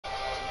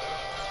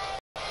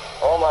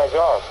Oh my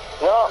god.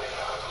 No!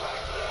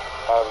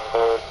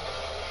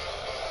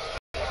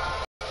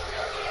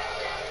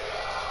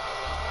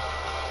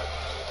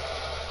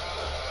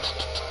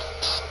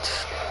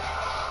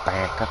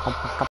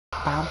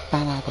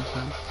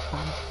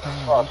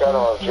 Fuck, I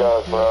don't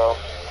judge, bro.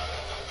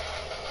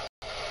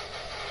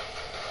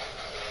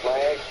 My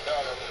egg's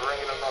done. I'm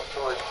bringing him up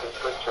towards the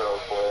switch real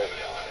quick.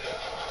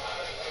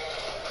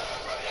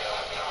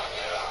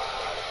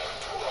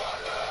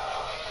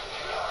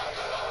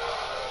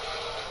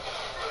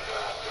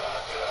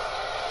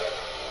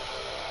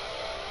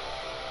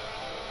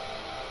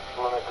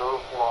 I'm gonna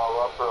goof them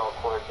all up real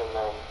quick and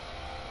then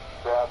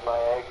grab my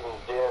egg and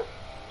dip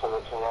to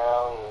the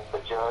canal and the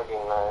jug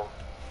and then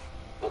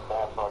get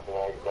that fucking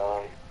egg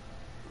done.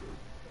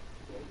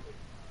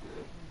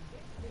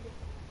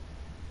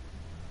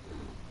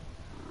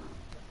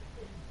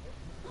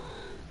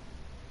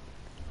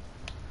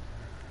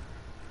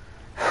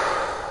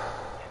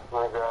 I'm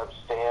gonna grab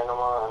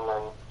stamina and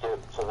then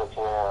dip to the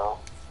canal.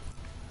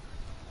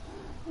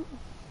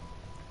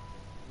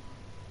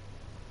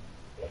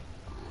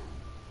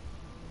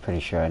 Pretty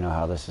sure I know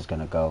how this is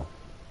gonna go.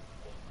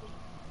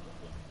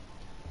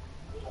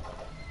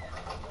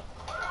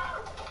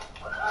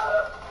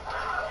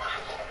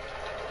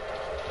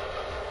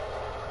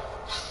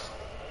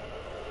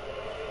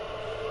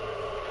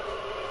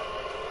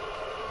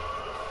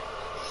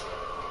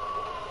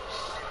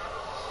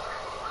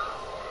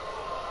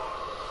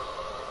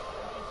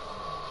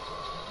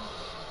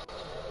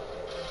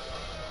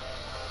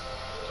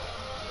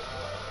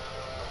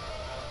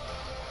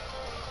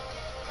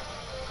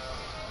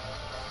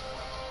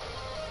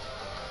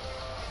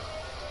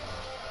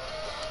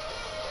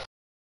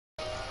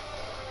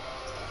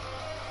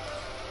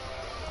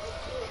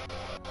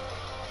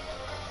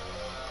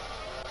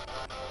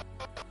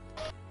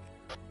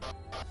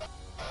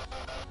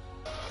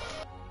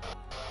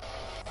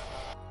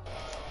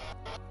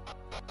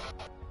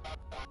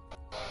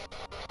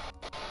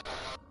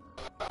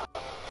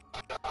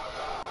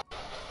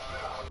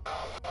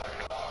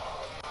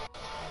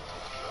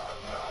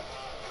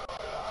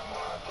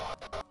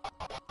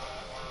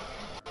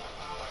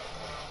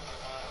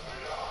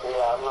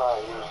 Yeah, I'm not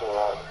using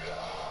that.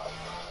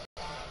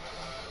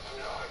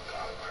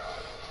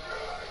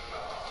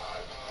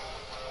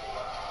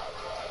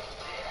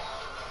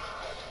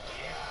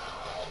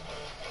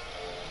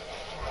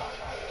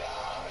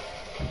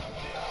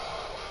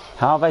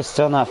 How have I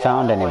still not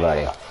found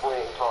anybody? Wait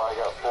until I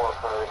got 4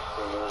 perks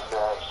to use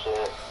that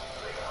shit.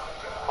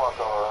 Fuck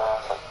all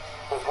that.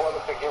 Because what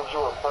if it gives you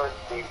a perk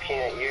that you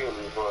can't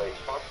use? Like,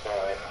 fuck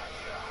that.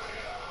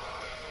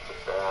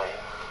 Fuck that.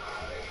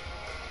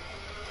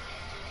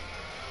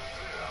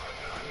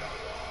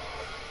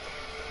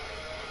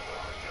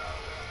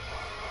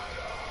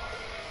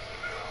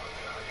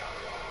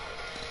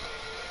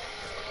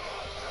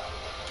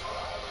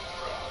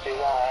 See,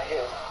 now I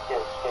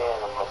get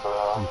stamina,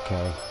 bro.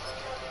 Okay.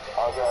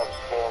 I'll grab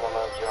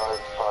stamina, jar,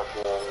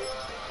 fucking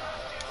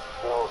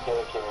fuel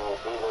kick, and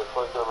either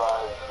quick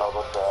revive,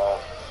 double tap.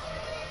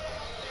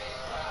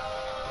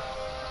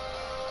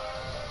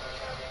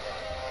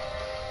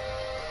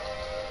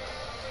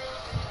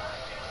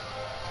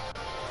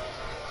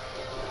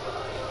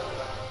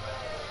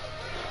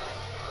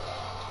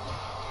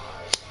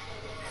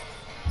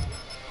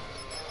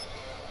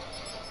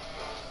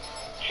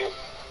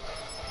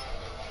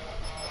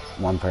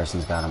 One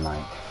person's got a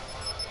mic.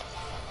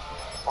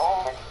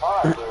 Oh my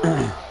god,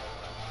 dude.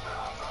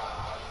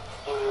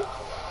 Dude.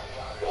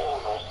 Oh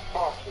my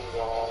fucking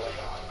god.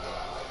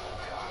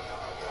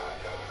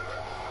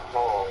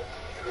 Oh,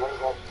 right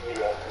next to the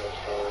exit,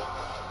 dude.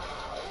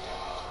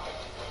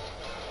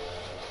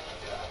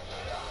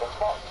 The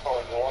fuck? Oh,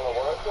 you wanna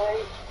work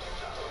late?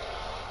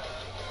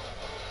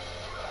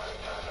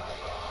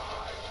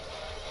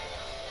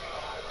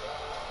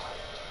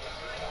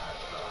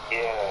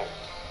 Yeah.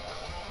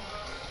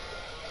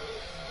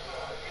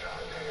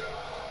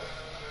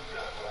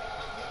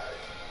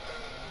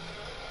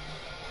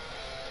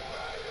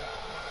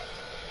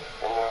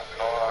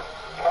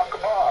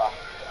 Fuck off.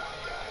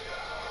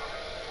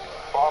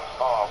 Fuck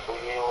off.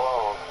 Leave me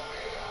alone.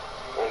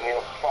 Leave me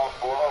the fuck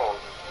alone.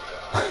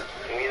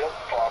 Leave me the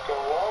fuck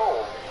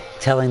alone.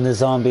 Telling the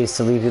zombies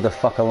to leave you the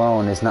fuck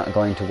alone is not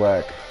going to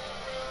work.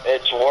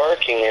 It's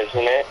working,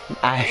 isn't it?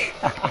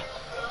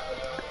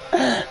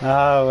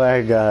 Oh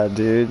my god,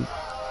 dude.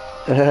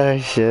 Oh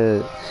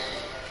shit.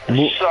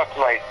 You suck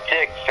my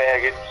dick,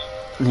 faggots.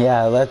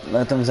 Yeah,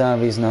 let them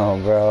zombies know,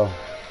 bro.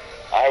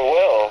 I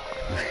will.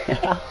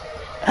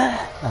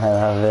 I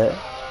love it.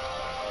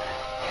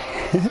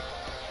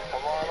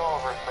 Come on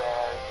over,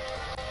 fag.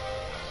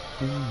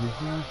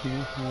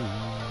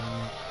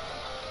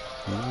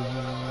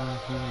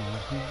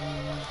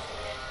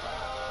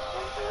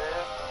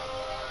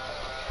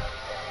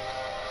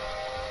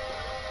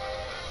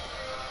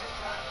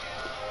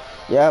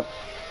 Yep.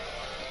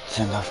 It's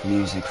enough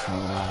music for a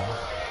while.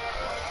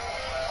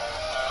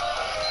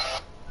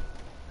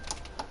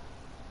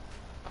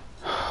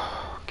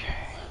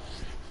 Okay.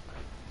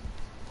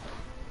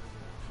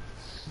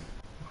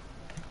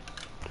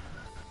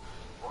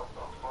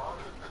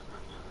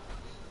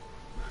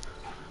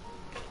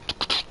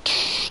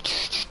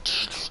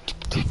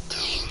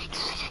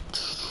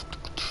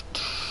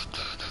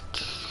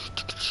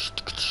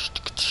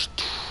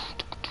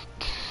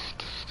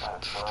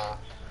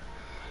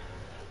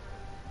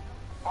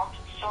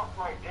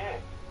 my dick.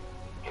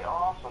 Get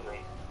off of me.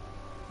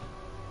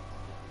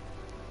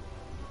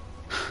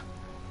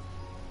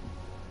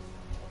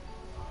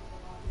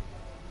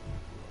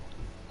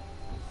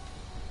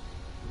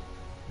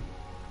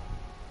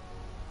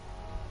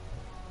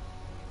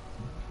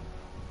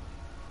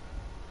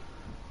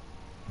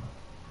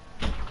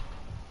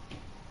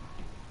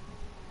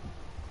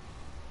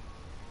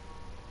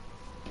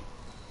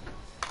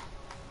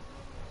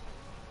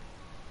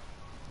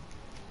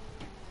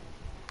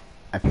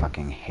 I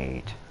fucking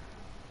hate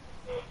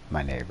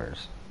my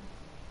neighbors.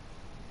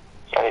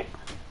 Hey,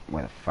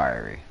 With a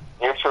fiery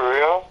you're for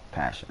real?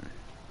 passion.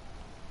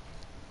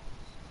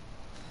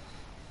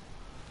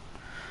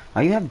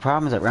 Are you having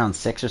problems at round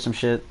 6 or some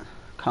shit?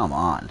 Come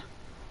on.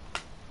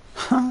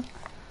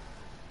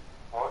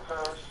 What,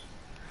 Chris?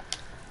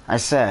 I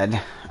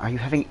said, are you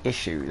having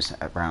issues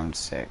at round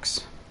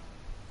 6?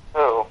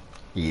 Who?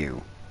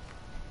 You.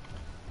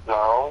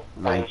 No.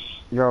 Like,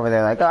 you're over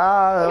there like,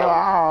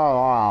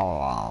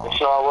 oh. It's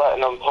not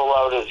letting him pull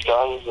out his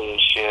guns and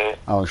shit.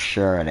 Oh,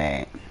 sure it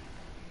ain't.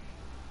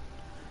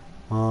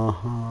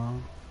 Uh-huh.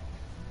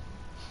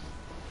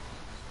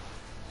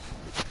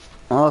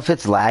 Well, if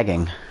it's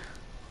lagging.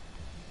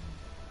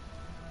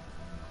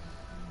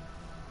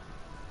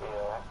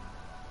 Yeah.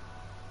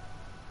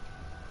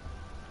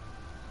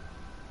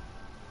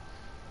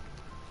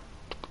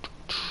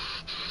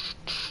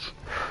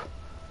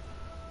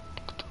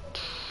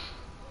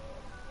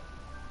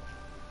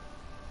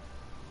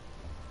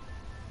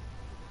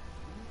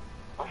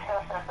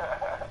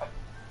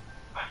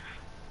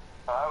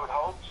 I would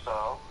hope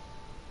so.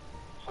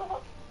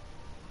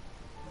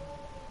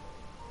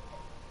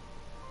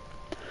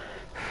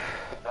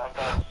 That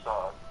does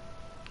suck.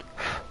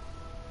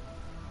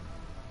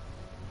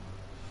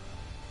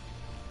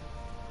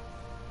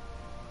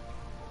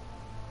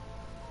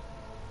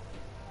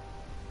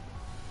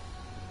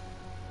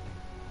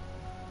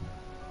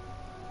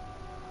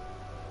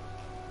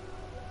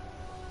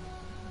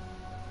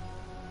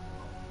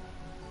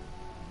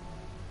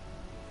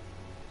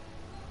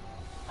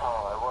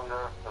 Oh, I wonder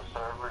if the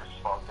server's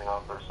fucking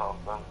up or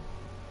something.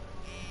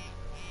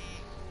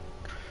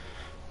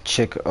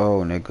 Chick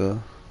O,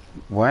 nigga.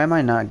 Why am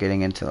I not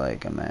getting into,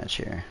 like, a match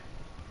here?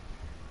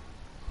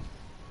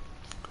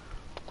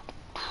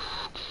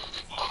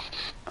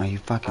 Are you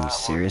fucking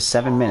serious?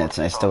 7 minutes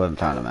and I still haven't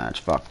found a match.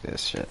 Fuck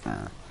this shit,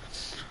 man.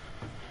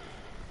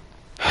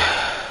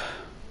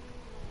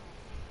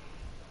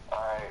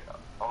 Alright,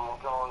 I'm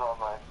going on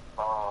my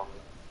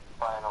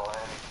final end.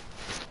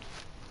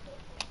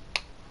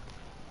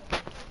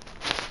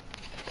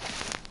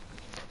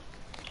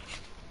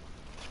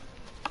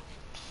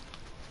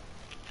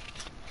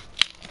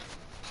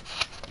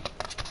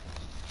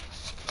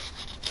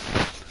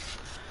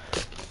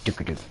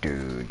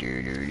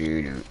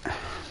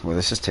 Well,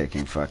 this is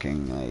taking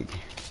fucking, like,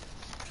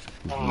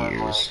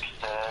 years.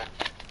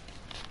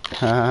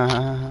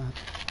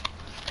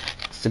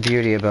 It's the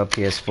beauty about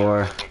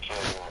PS4.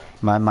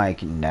 My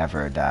mic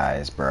never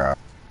dies, bro.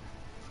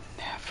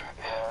 Never.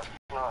 Yeah, it's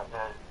not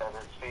dead at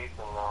its feet,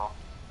 though.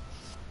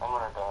 I'm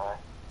gonna die.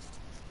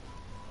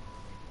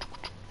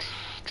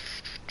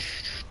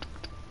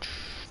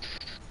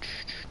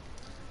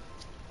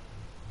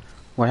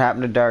 What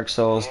happened to Dark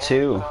Souls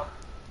 2?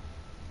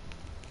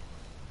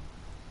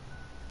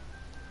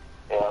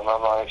 Yeah,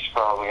 my mic's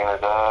probably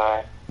gonna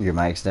die. Your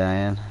mic's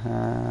dying?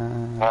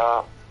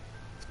 Yeah.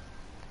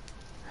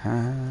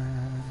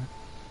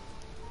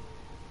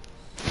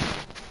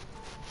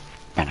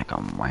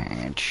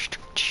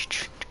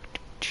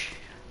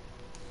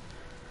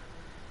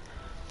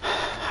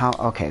 How?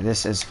 Okay,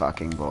 this is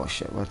fucking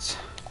bullshit. Let's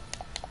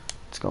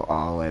go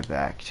all the way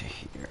back to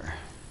here.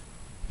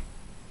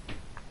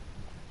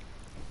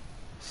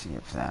 See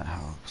if that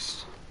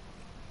helps.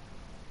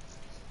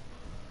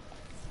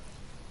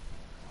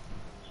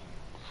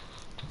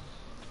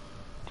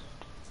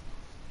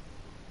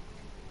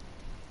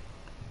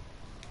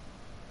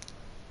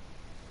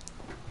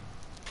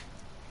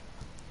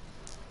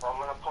 I'm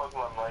gonna plug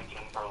my mic in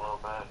for a little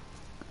bit.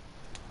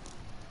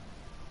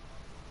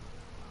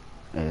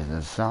 Is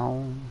the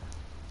song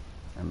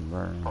and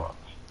burn. Fuck.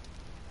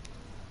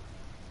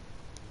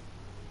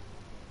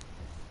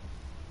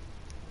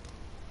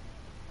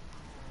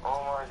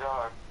 Oh my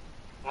god.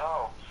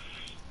 No.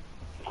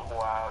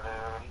 Wow,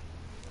 dude.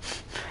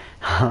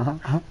 I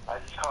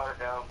just caught it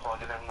down,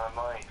 plugged it in my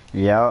mic.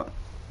 Yep.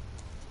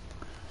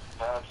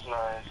 That's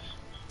nice.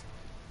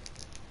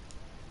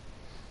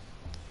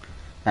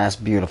 That's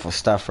beautiful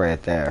stuff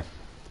right there.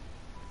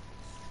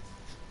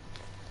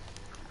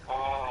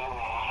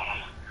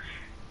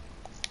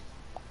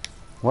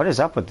 What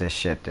is up with this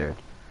shit, dude?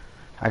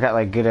 I got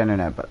like good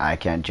internet, but I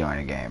can't join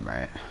a game,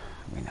 right?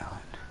 We know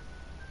it.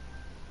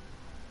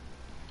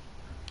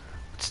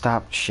 Let's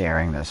stop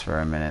sharing this for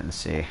a minute and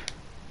see.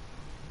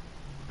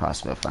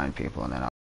 Possibly find people and then I'll